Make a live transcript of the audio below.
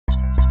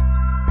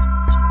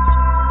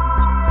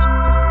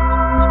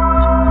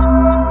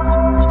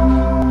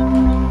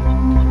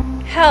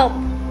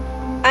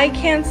I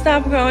can't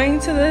stop going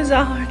to the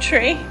Dollar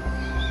Tree.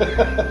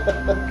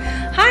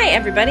 Hi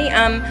everybody,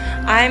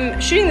 I'm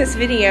shooting this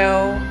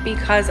video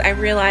because I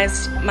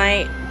realized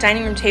my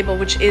dining room table,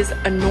 which is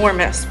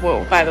enormous,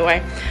 whoa, by the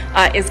way,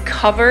 is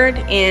covered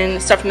in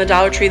stuff from the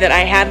Dollar Tree that I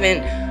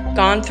haven't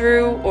gone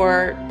through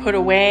or put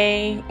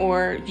away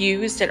or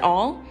used at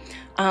all.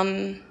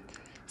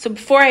 So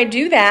before I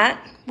do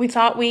that, we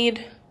thought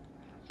we'd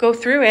go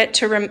through it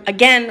to,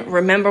 again,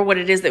 remember what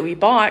it is that we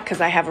bought, because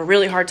I have a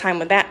really hard time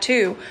with that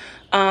too,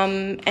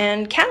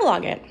 and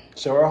catalog it.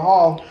 Show our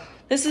haul.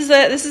 This is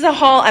a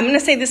haul. I'm going to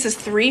say this is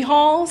 3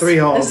 hauls. 3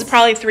 hauls. This is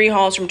probably 3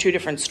 hauls from 2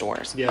 different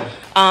stores. Yeah.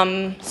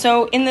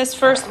 So in this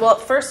first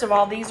of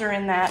all, these are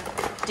in that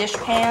dish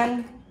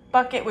pan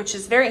bucket, which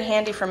is very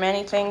handy for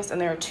many things, and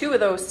there are 2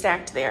 of those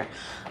stacked there.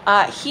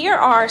 Here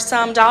are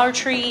some Dollar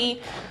Tree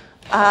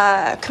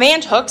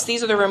command hooks.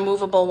 These are the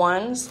removable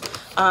ones.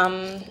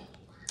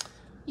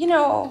 You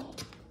know,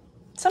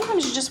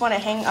 sometimes you just want to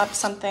hang up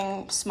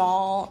something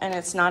small and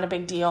it's not a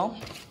big deal.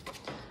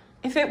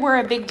 If it were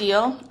a big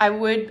deal,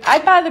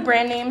 I'd buy the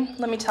brand name,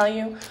 let me tell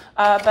you.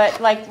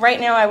 But like right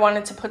now I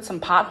wanted to put some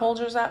pot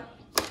holders up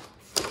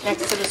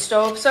next to the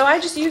stove, so I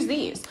just use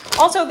these.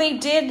 Also,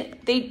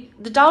 the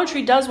Dollar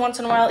Tree does once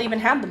in a while even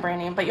have the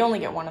brand name, but you only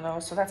get one of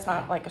those, so that's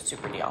not like a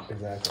super deal.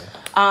 Exactly.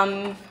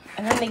 And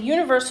then the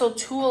universal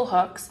tool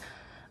hooks,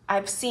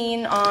 I've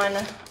seen on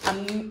a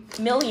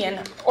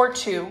million or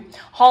 2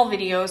 haul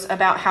videos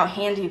about how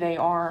handy they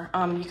are.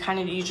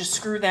 You just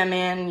screw them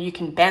in, you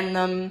can bend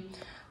them.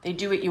 They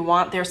do what you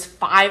want. There's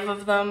 5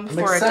 of them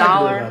for $1.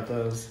 About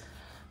those.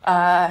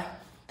 I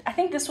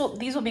think these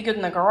will be good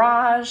in the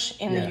garage,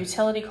 in the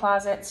utility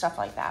closet, stuff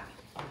like that.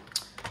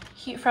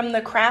 From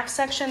the craft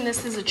section,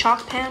 this is a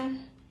chalk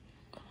pen.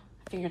 I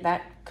figured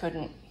that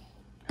couldn't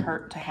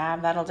hurt to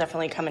have. That'll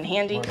definitely come in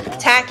handy.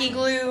 Tacky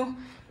glue,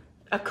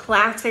 a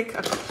classic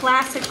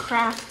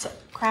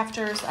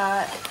crafter's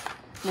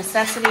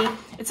necessity.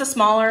 It's a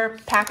smaller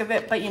pack of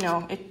it, but you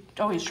know, it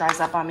always dries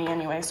up on me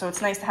anyway, so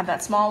it's nice to have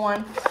that small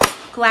one.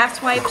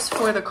 Glass wipes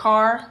for the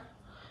car.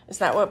 Is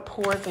that what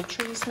pour the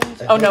trees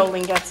means? Oh no,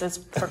 Lingettes is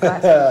for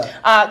glass.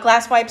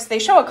 Glass wipes, they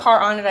show a car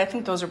on it. I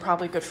think those are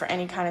probably good for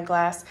any kind of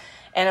glass.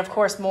 And of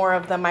course, more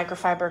of the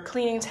microfiber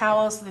cleaning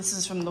towels. This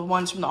is from the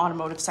ones from the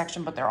automotive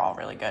section, but they're all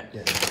really good.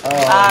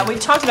 Yeah. We've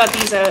talked about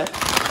these a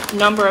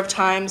number of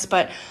times,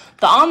 but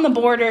the On the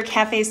Border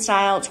cafe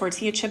style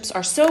tortilla chips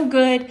are so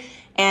good,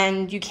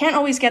 and you can't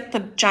always get the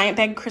giant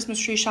bag Christmas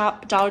tree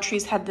shop. Dollar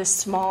Tree's had this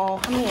small,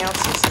 how many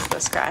ounces is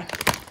this guy?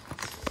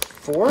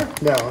 4?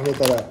 No, I'll get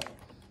that up.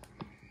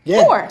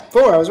 Yeah,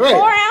 4, I was right.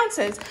 4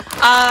 ounces.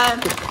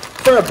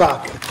 For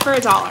 $1. For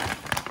 $1.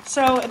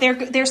 So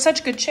they're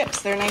such good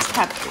chips. They're nice to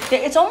have.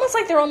 It's almost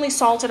like they're only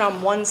salted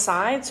on one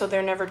side, so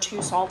they're never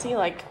too salty.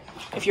 Like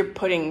if you're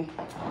putting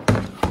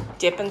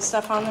dip and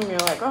stuff on them, you're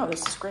like, oh,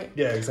 this is great.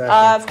 Yeah,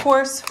 exactly. Of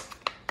course,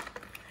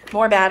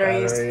 more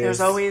batteries.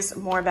 There's always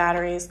more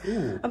batteries.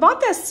 Ooh. I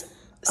bought this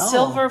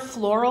silver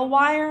floral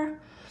wire.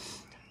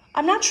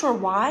 I'm not sure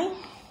why.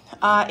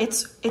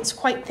 It's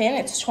quite thin.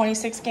 It's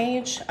 26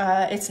 gauge.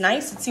 It's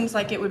nice. It seems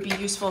like it would be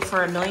useful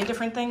for a million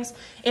different things.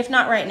 If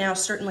not right now,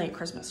 certainly at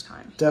Christmas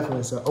time.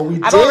 Definitely so.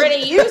 I've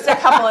already used a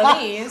couple of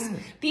these.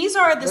 These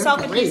are the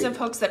self-adhesive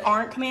hooks that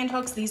aren't command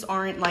hooks. These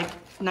aren't like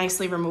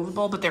nicely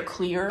removable, but they're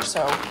clear.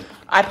 So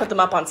I put them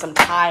up on some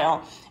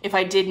tile. If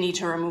I did need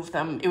to remove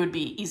them, it would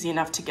be easy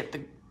enough to get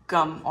the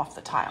gum off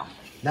the tile.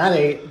 Not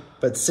 8,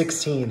 but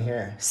 16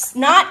 here.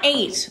 Not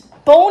 8.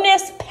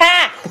 Bonus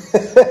pack.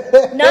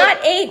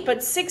 Not 8,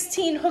 but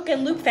 16 hook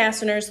and loop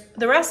fasteners.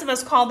 The rest of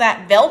us call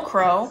that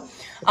Velcro.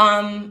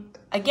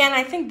 Again,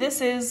 I think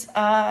this is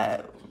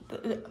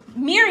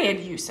myriad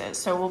uses,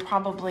 so we'll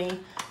probably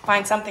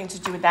find something to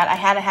do with that. I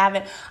had to have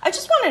it. I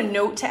just want to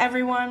note to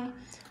everyone,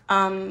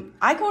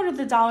 I go to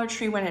the Dollar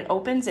Tree when it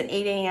opens at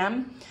 8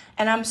 a.m.,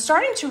 and I'm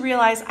starting to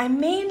realize I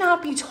may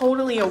not be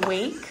totally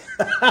awake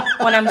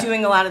when I'm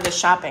doing a lot of this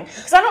shopping,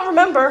 because I don't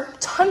remember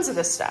tons of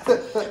this stuff.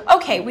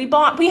 Okay, we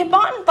had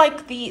bought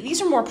like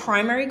these are more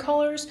primary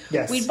colors.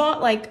 Yes. We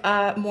bought like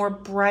more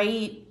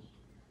bright,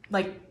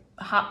 like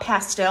hot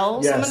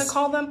pastels, I'm going to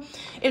call them,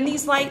 in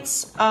these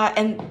lights,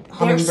 and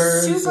they're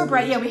super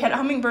bright. Yeah, we had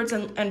hummingbirds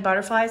and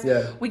butterflies.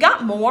 Yeah. We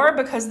got more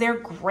because they're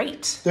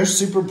great. They're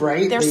super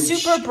bright. They're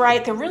super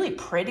bright. They're really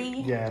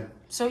pretty. Yeah.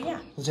 So yeah.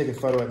 We'll take a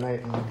photo at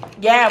night.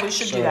 Yeah, we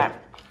should do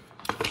that.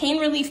 Pain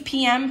Relief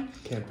PM.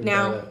 Can't be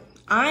now,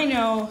 I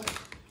know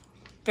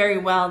very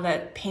well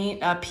that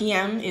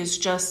PM is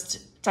just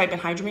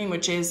diphenhydramine,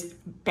 which is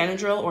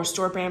Benadryl or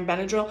store brand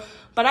Benadryl.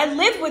 But I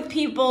live with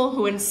people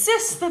who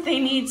insist that they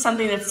need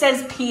something that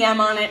says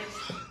PM on it.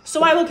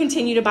 So I will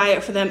continue to buy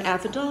it for them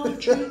at the Dollar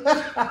Tree.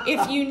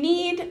 If you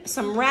need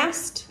some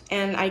rest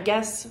and I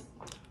guess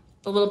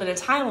a little bit of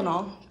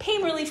Tylenol,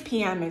 Pain Relief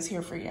PM is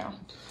here for you.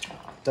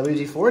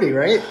 WD-40,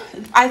 right?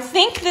 I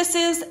think this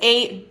is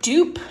a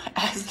dupe,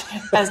 as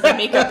the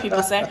makeup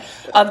people say,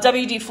 of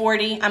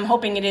WD-40. I'm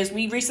hoping it is.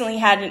 We recently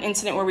had an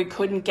incident where we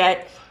couldn't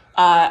get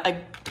a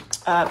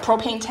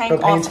propane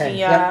tank off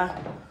the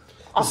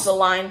off the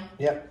line.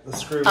 Yep, the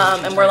screw.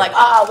 And we're like,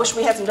 I wish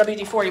we had some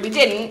WD-40. We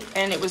didn't,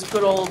 and it was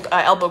good old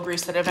elbow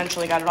grease that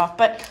eventually got it off.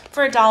 But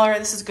for $1,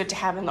 this is good to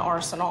have in the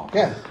arsenal.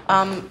 Yeah.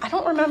 I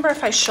don't remember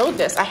if I showed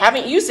this. I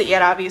haven't used it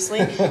yet, obviously.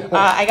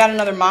 I got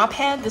another mop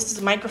head. This is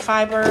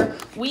microfiber.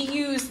 We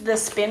use the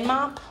spin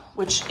mop,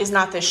 which is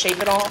not this shape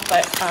at all,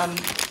 but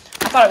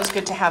I thought it was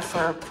good to have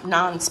for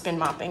non-spin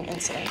mopping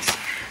incidents.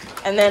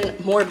 And then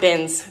more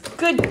bins.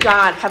 Good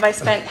God, have I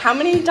spent how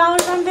many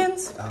dollars on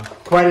bins?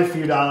 Quite a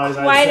few dollars,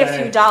 Quite a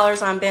few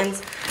dollars on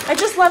bins. I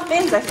just love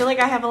bins. I feel like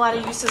I have a lot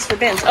of uses for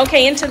bins.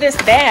 Okay, into this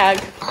bag.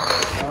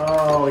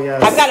 Oh,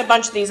 yes. I've got a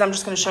bunch of these. I'm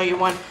just going to show you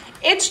one.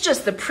 It's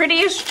just the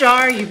prettiest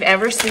jar you've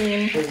ever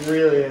seen. It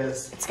really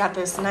is. It's got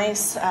this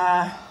nice,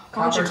 what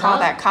would you call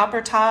that?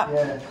 Copper top.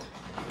 Yeah.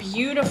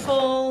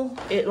 Beautiful.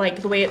 It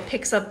like the way it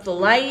picks up the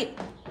light.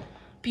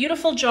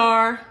 Beautiful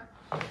jar.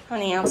 How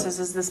many ounces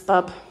is this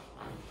bub?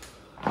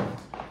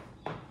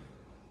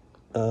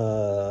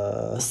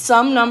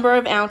 Some number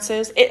of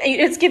ounces.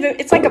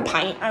 It's like a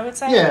pint, I would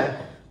say.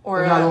 Yeah.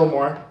 Or not a little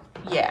more.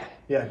 Yeah.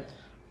 Yeah.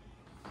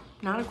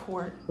 Not a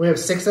quart. We have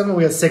 6 of them.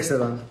 We have 6 of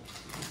them.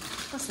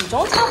 Listen,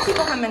 don't tell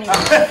people how many.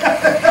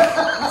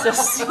 It's a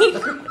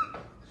secret.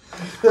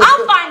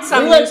 I'll find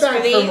some use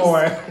for these.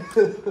 More.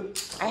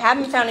 I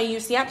haven't found a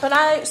use yet, but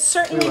I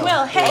certainly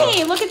will.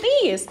 Hey, look at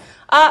these.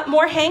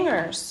 More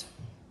hangers.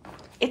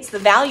 It's the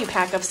value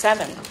pack of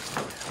 7.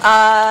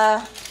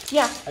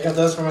 Yeah. I got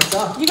those for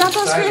myself. You got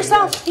those for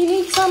yourself. You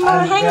need some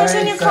hangers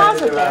in your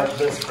closet there.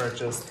 This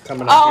purchase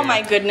coming up. Oh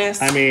my goodness.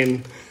 I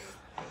mean,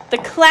 the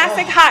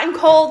classic hot and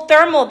cold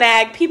thermal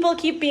bag. People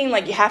keep being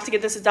like, you have to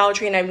get this at Dollar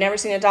Tree, and I've never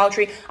seen a Dollar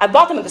Tree. I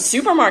bought them at the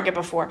supermarket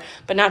before,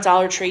 but not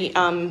Dollar Tree.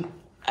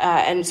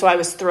 And so I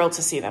was thrilled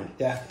to see them.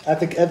 yeah.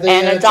 At the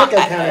And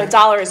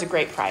 $1 is a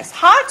great price.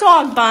 Hot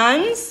dog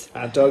buns.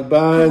 Hot dog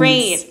buns.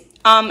 Great.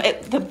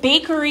 The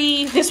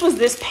bakery, this was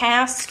this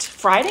past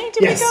Friday,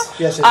 did we go?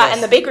 Yes, it was.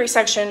 And the bakery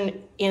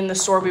section in the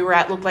store we were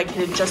at looked like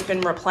it had just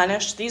been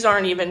replenished. These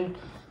aren't even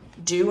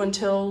due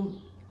until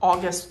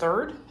August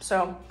 3rd.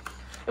 So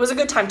it was a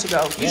good time to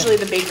go. Usually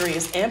the bakery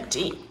is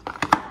empty.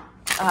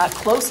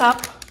 Close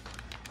up.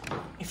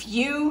 If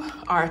you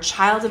are a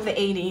child of the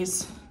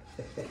 80s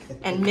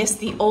and miss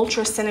the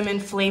ultra cinnamon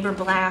flavor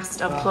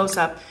blast of Close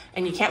Up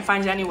and you can't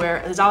find it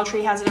anywhere, the Dollar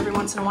Tree has it every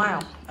once in a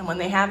while. And when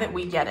they have it,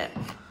 we get it.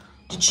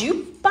 Did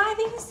you buy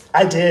these?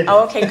 I did.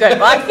 Oh, okay, good.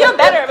 Well, I feel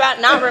better about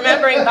not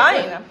remembering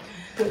buying them.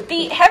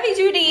 The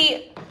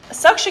heavy-duty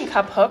suction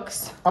cup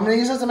hooks. I'm going to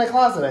use those in my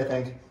closet, I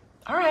think.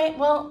 All right,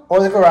 well. Or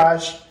the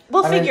garage.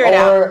 We'll figure it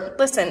out.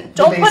 Listen,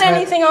 don't put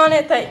anything on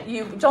it that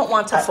you don't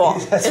want to fall,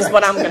 is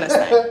what I'm going to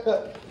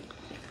say.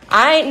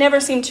 I never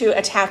seem to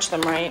attach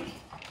them right.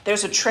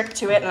 There's a trick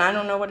to it, and I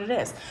don't know what it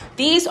is.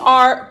 These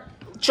are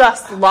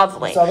just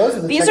lovely.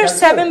 So these are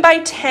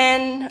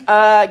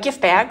 7x10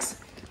 gift bags.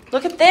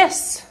 Look at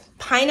this.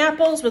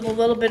 Pineapples with a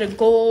little bit of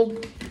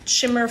gold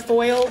shimmer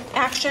foil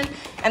action,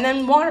 and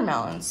then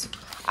watermelons.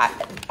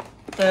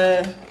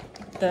 The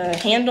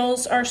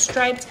handles are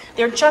striped.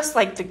 They're just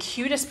like the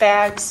cutest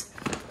bags.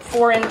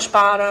 4-inch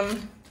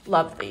bottom.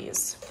 Love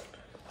these.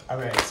 All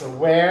right, so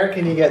where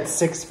can you get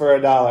 6 for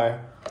 $1?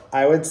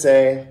 I would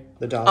say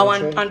the Dollar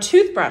Tree. On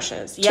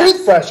toothbrushes. Yes.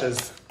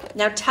 Toothbrushes.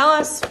 Now tell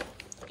us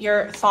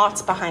your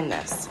thoughts behind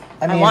this.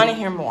 I want to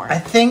hear more. I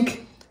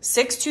think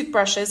 6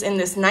 toothbrushes in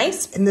this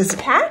nice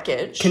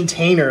package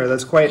container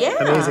that's quite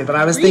amazing. But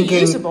I was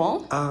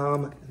reusable.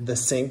 thinking the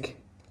sink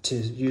to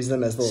use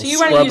them as little scrubbers. So you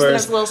scrubbers. want to use them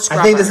as little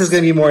scrubbers. I think this is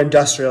going to be more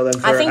industrial than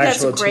for actual I think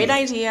that's a great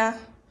teeth. idea.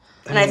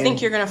 And I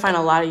think you're going to find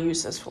a lot of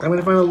uses for them. I'm going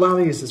to find a lot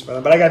of uses for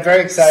them. But I got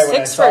very excited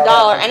when I saw 6 for $1.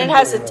 that. And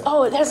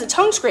it has a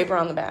tongue scraper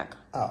on the back.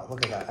 Oh,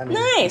 look at that. I mean,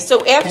 nice.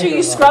 So after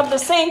you scrub the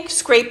sink,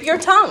 scrape your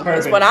tongue.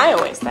 That's what I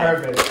always say.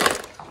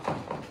 Perfect.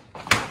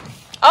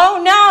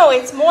 Oh no,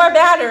 it's more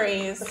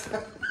batteries.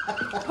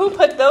 Who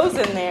put those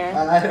in there?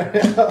 I don't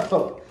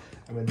know.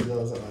 I'm going to do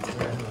those at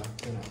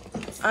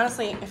once.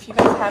 Honestly, if you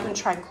guys haven't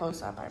tried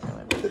Close Up, I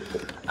really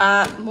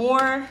would.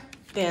 More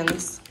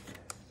bins.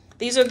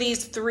 These are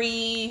these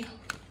 3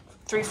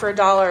 for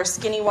 $1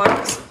 skinny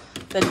ones.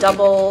 The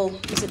double,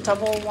 is it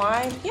double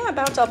wide? Yeah,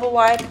 about double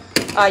wide.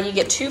 You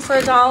get 2 for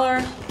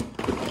 $1.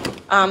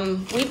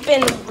 We've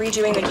been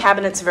redoing the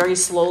cabinets very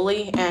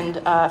slowly and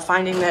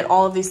finding that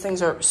all of these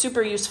things are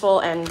super useful,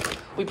 and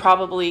we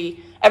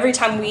probably, every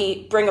time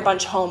we bring a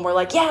bunch home, we're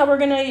like, yeah, we're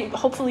going to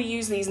hopefully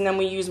use these, and then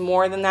we use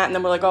more than that, and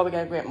then we're like, oh, we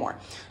got to get more.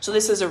 So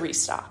this is a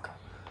restock.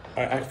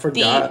 I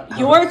forgot.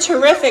 Your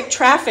terrific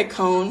traffic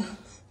cone.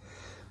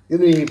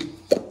 You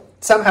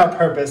somehow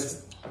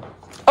purpose.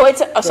 Oh,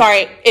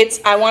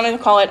 I wanted to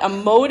call it a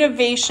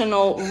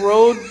motivational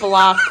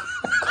roadblock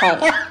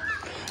cone.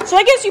 So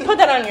I guess you put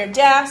that on your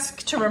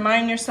desk to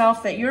remind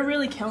yourself that you're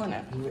really killing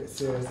it.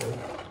 Seriously.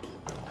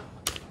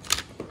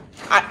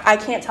 I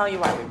can't tell you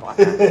why we bought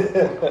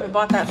that. We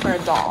bought that for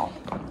 $1.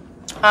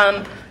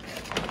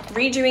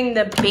 Redoing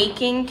the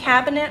baking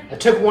cabinet. I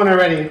took one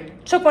already.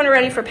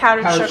 For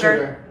powdered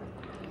sugar.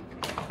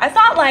 I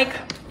thought like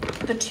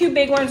the 2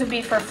 big ones would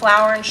be for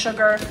flour and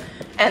sugar,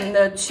 And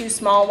the 2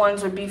 small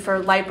ones would be for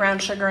light brown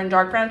sugar and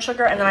dark brown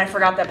sugar. And then I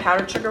forgot that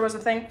powdered sugar was a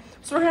thing.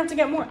 So we're gonna have to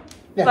get more.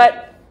 Yeah.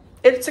 But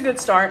it's a good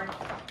start.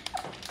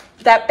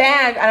 That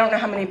bag, I don't know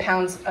how many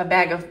pounds a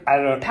bag of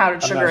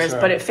powdered sugar is,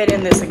 but it fit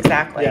in this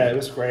exactly. Yeah, it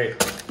was great.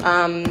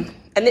 And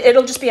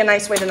it'll just be a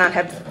nice way to not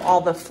have all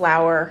the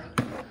flour.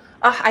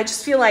 I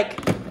just feel like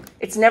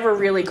it's never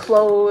really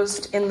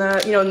closed in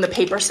the, in the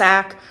paper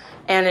sack,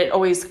 and it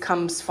always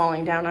comes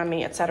falling down on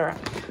me, etc.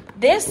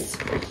 This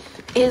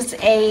is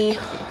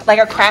like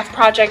a craft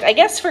project, I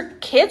guess, for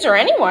kids or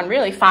anyone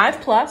really,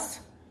 5+.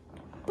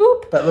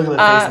 Boop. But look at the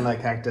face on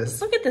that cactus.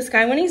 Look at this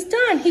guy when he's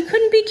done. He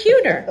couldn't be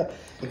cuter.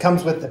 It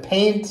comes with the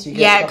paint.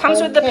 It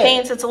comes with the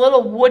paints. It's a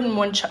little wooden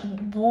wind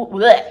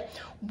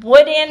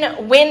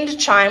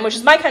chime, which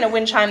is my kind of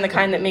wind chime, the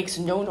kind that makes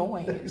no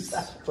noise.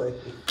 Exactly.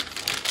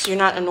 So you're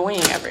not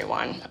annoying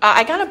everyone.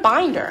 I got a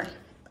binder.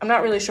 I'm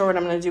not really sure what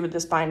I'm going to do with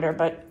this binder,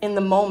 but in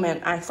the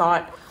moment, I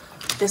thought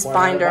this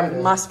binder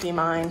must be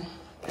mine.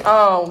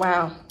 Oh,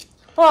 wow.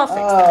 Well, I'll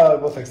fix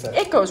that. We'll fix it.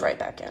 It goes right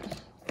back in.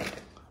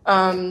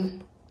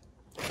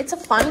 It's a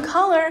fun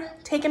color,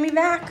 taking me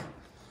back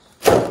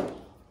to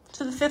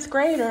the 5th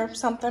grade or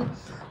something.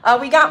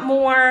 We got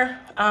more,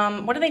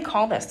 what do they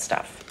call this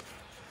stuff?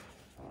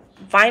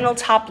 Vinyl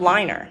top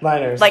liner.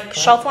 Liners. Like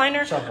shelf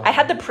liner. I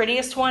had the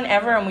prettiest one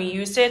ever and we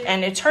used it,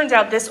 and it turns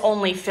out this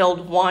only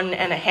filled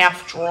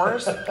 1.5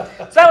 drawers. So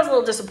that was a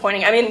little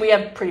disappointing. I mean, we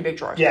have pretty big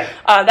drawers. Yeah.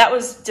 That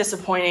was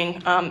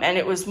disappointing, and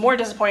it was more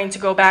disappointing to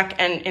go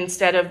back and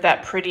instead of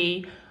that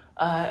pretty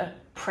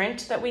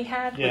print that we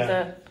had with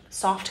the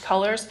soft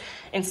colors,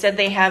 instead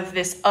they have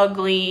this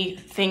ugly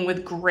thing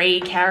with gray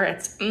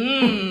carrots.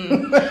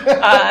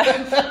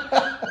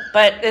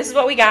 But this is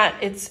what we got.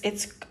 It's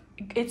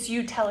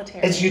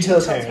utilitarian. It's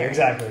utilitarian,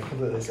 exactly,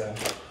 completely so.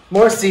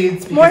 More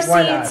seeds. More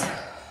why seeds. Not?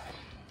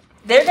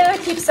 They're gonna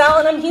keep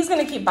selling them. He's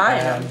gonna keep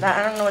buying them.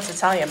 I don't know what to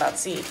tell you about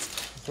seeds.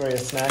 Throw you a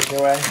snack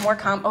your way. More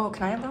Oh,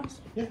 can I have those?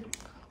 Yeah.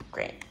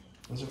 Great.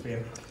 Those are for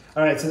you.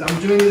 All right, so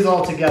I'm doing these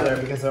all together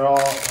because they're all.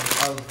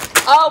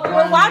 We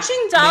were watching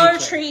Dollar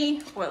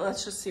Tree. Well,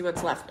 let's just see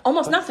what's left.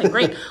 Almost nothing.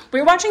 Great. We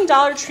were watching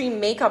Dollar Tree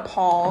makeup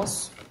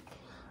hauls,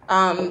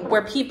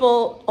 where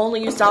people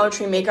only use Dollar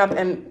Tree makeup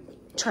and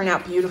turn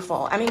out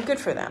beautiful. I mean, good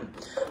for them.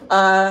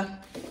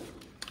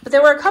 But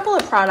there were a couple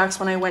of products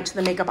when I went to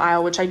the makeup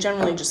aisle, which I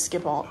generally just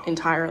skip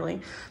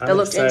entirely, that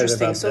looked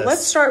interesting. So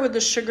let's start with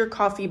the Sugar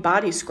Coffee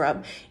Body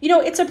Scrub.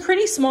 It's a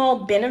pretty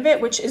small bin of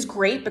it, which is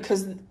great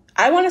because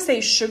I want to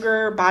say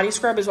sugar body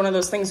scrub is one of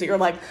those things that you're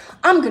like,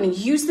 I'm going to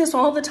use this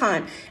all the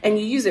time. And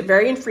you use it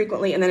very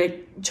infrequently, and then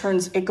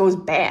it goes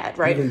bad,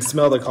 right? You can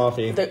smell the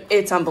coffee.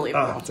 It's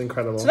unbelievable. Oh, it's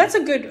incredible. So that's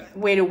a good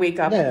way to wake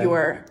up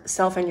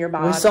yourself and your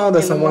body. We saw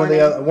this on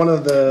one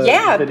of the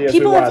videos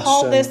people we watched, have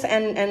hauled this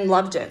and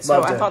loved it.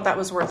 So I thought that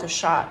was worth a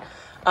shot.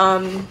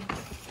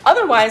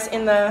 Otherwise,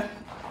 in the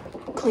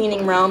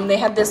cleaning realm, they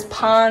had this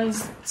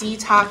Pond's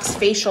Detox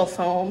Facial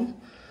Foam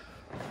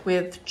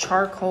with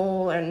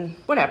charcoal and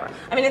whatever.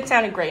 I mean, it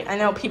sounded great. I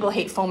know people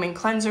hate foaming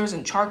cleansers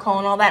and charcoal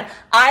and all that.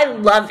 I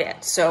love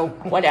it, so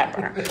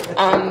whatever.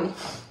 And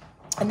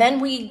then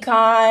we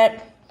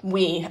probably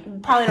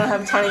don't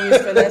have a ton of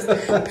use for this.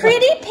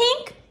 Pretty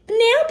pink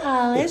nail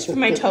polish for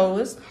my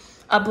toes.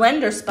 A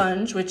blender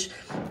sponge, which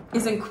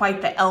isn't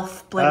quite the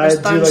e.l.f. blender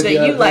sponge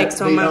that you like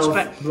so much,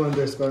 but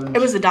blender sponge.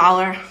 It was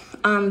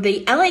 $1.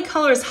 The LA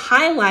Colors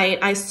highlight,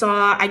 I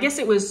guess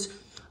it was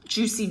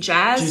Juicy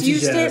Jazz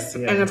used it,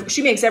 and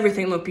she makes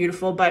everything look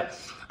beautiful, but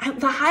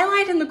the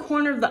highlight in the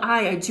corner of the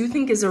eye I do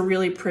think is a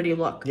really pretty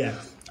look. Yeah.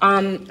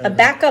 A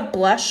backup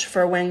blush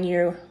for when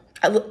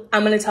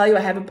I'm going to tell you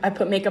I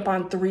put makeup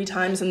on 3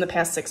 times in the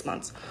past 6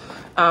 months.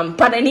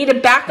 But I need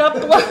a backup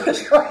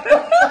blush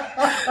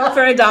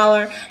for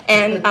 $1.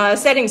 And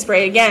setting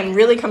spray, again,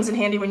 really comes in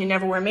handy when you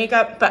never wear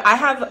makeup. But I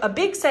have a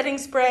big setting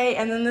spray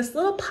and then this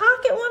little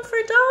pocket one for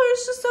 $1.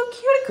 It's just so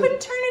cute. I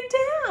couldn't turn it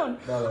down.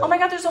 Oh my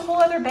God, there's a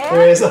whole other bag.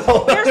 There's a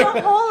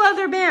whole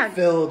other bag.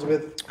 Filled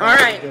with... All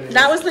right,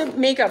 that was the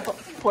makeup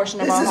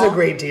portion of our haul. This is a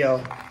great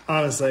deal,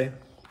 honestly.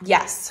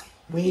 Yes.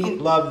 We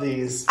love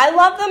these. I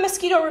love the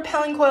mosquito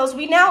repelling coils.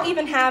 We now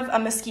even have a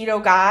mosquito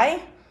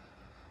guy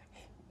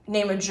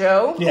named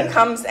Joe who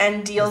comes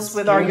and deals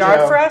with our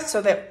yard for us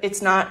so that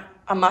it's not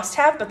a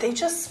must-have, but they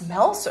just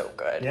smell so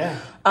good. Yeah.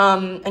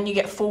 And you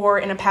get 4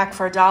 in a pack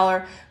for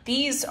 $1.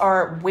 These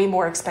are way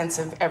more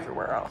expensive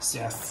everywhere else.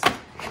 Yes.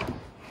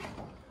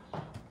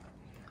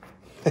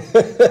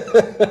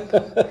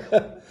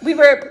 We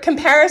were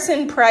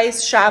comparison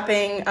price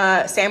shopping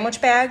sandwich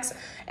bags,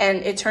 and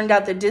it turned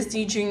out the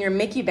Disney Junior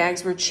Mickey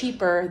bags were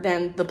cheaper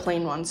than the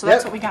plain ones. So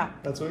that's what we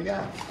got. That's what we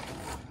got.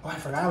 Oh, I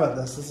forgot about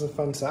this. This is a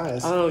fun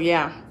size. Oh,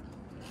 yeah.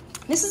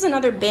 This is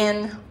another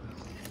bin.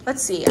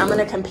 Let's see. I'm going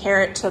to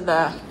compare it to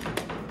the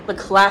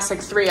classic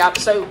 3-up.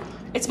 So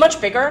it's much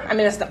bigger. I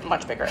mean, it's not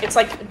much bigger. It's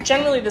like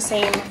generally the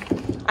same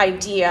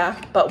idea,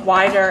 but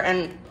wider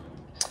and,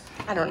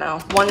 I don't know,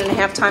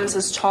 1.5 times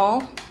as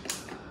tall.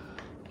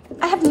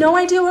 I have no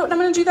idea what I'm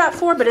going to do that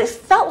for, but it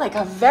felt like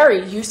a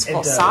very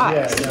useful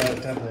size. Yeah, no,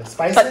 definitely.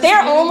 Spices, but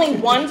they're only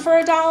one for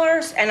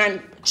 $1, and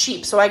I'm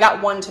cheap, so I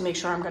got one to make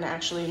sure I'm going to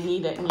actually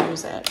need it and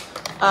use it.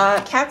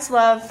 Cats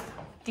love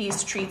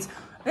these treats.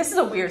 This is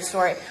a weird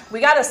story. We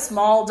got a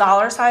small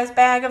dollar-sized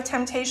bag of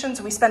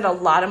Temptations. We spend a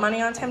lot of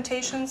money on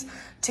Temptations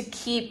to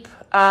keep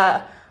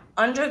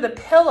under the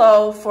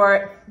pillow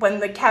for when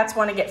the cats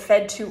want to get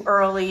fed too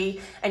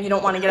early and you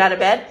don't want to get out of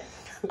bed.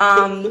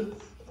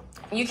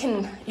 You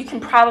can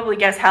probably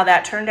guess how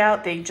that turned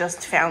out. They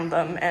just found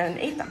them and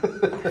ate them.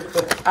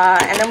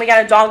 And then we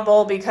got a dog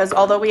bowl because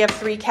although we have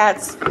 3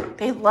 cats,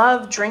 they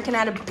love drinking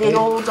out of big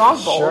old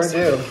dog bowls.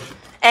 Sure do.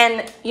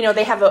 And, you know,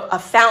 they have a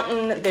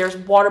fountain. There's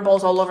water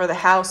bowls all over the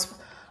house.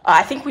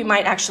 I think we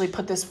might actually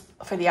put this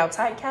for the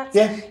outside cats.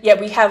 Yeah. Yeah,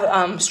 we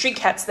have street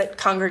cats that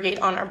congregate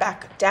on our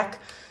back deck.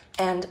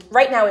 And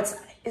right now is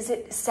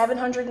it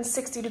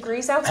 760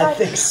 degrees outside? I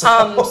think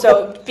so.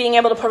 So being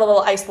able to put a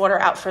little ice water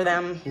out for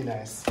them Be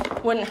nice.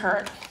 wouldn't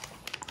hurt.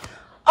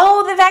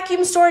 Oh, the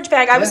vacuum storage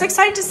bag. I was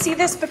excited to see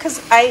this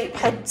because I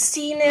had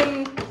seen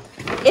him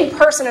in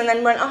person and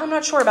then went, oh, I'm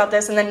not sure about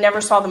this, and then never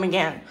saw them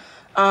again.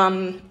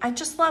 I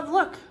just love,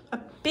 look, a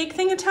big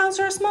thing of towels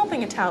or a small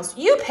thing of towels.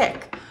 You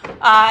pick.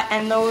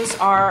 And those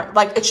are,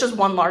 like, it's just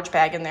one large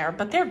bag in there,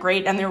 but they're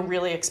great and they're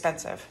really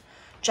expensive.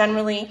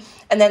 Generally,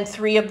 and then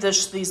 3 of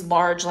these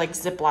large like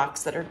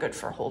Ziplocs that are good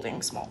for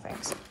holding small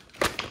things,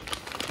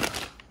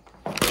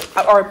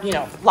 or you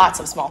know,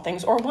 lots of small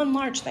things, or one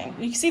large thing.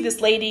 You see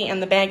this lady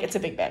and the bag; it's a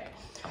big bag.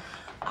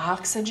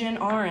 Oxygen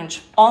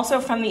Orange,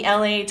 also from the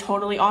LA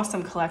Totally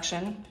Awesome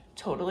collection.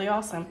 Totally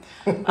awesome.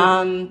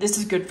 This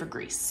is good for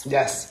grease.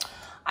 Yes.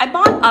 I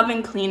bought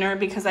oven cleaner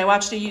because I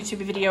watched a YouTube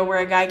video where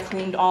a guy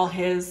cleaned all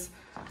his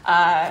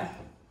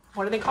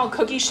what are they called?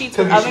 Cookie sheets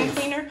with oven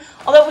cleaner.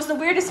 Although it was the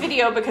weirdest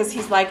video because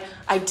he's like,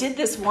 I did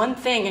this one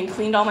thing and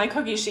cleaned all my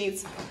cookie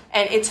sheets.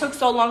 And it took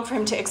so long for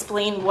him to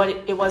explain what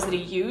it was that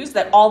he used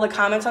that all the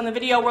comments on the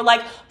video were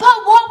like,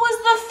 but what was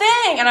the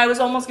thing? And I was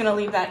almost going to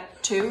leave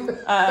that too.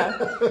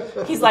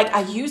 He's like,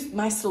 I used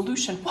my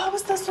solution. What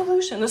was the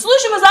solution? The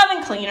solution was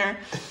oven cleaner.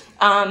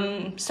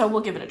 So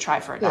we'll give it a try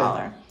for $1.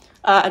 Yeah.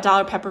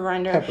 $1 pepper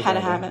grinder. Had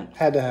to have it.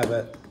 Had to have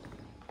it.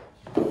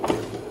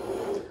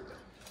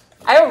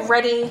 I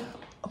already...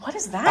 What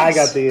is that? I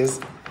got these.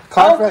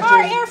 Car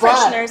air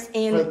fresheners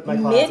in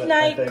closet,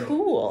 Midnight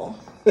Cool.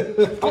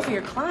 Oh, for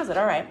your closet.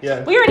 All right.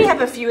 Yeah. We already have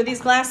a few of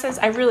these glasses.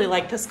 I really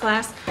like this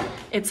glass.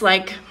 It's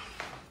like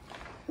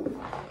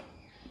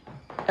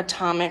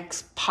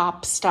Atomics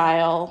pop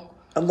style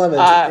I love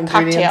it.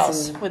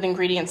 cocktails with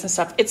ingredients and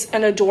stuff. It's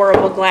an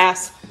adorable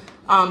glass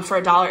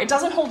for $1. It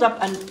doesn't hold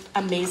up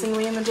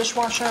amazingly in the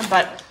dishwasher,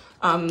 but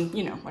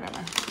you know, whatever.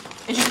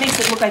 It just makes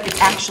it look like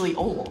it's actually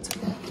old.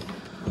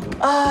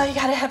 You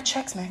gotta have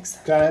Chex Mix.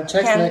 Gotta have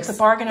Chex Mix. The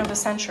bargain of the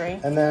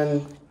century. And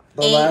then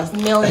the 8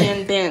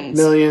 million bins.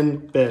 Million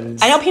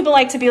bins. I know people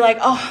like to be like,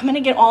 oh, I'm gonna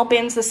get all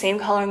bins the same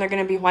color and they're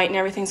gonna be white and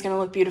everything's gonna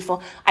look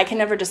beautiful. I can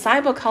never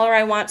decide what color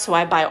I want, so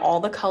I buy all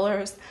the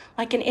colors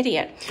like an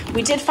idiot.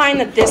 We did find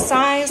that this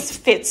size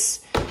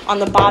fits on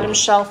the bottom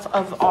shelf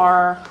of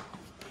our...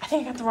 I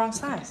think I got the wrong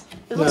size.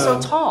 It looks so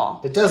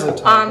tall. It does look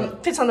tall.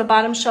 Fits on the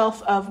bottom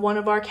shelf of one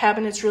of our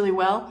cabinets really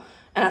well.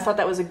 And I thought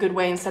that was a good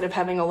way, instead of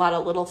having a lot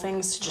of little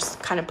things, to just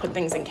kind of put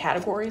things in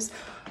categories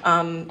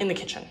in the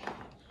kitchen.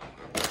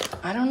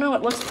 I don't know.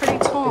 It looks pretty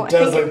tall. It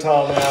does look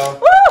tall now.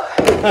 Woo!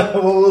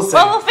 Well, we'll see.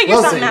 Well, we'll figure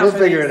something out. We'll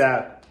figure it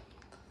out.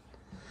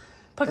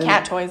 Put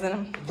cat toys in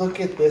them. Look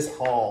at this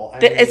haul.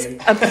 It's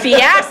a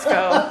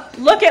fiasco.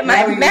 Look at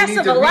my mess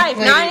of a life.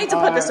 Now I need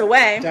to put this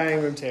away.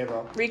 Dining room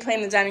table.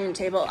 Reclaim the dining room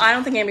table. I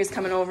don't think anybody's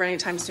coming over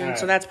anytime soon,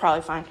 so that's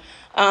probably fine.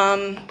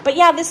 But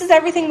yeah, this is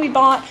everything we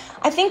bought.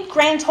 I think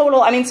grand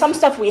total, I mean, some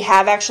stuff we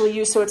have actually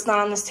used, so it's not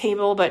on this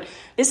table, but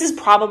this is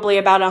probably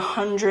about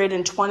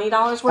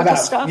 $120 worth of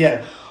stuff.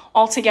 Yeah.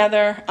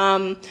 Altogether.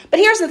 But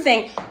here's the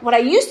thing. What I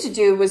used to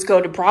do was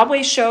go to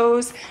Broadway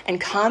shows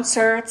and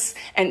concerts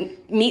and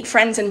meet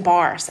friends in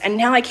bars. And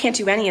now I can't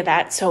do any of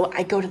that, so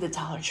I go to the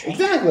Dollar Tree.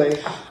 Exactly.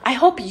 I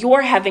hope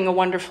you're having a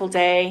wonderful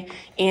day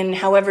in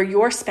however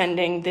you're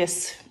spending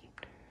this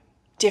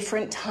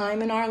different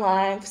time in our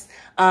lives.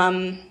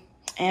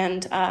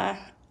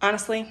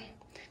 Honestly,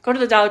 go to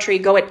the Dollar Tree,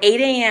 go at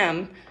 8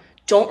 a.m.,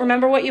 don't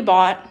remember what you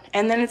bought,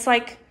 and then it's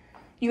like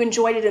you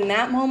enjoyed it in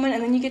that moment,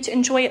 and then you get to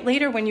enjoy it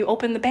later when you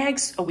open the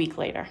bags a week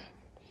later.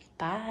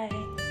 Bye.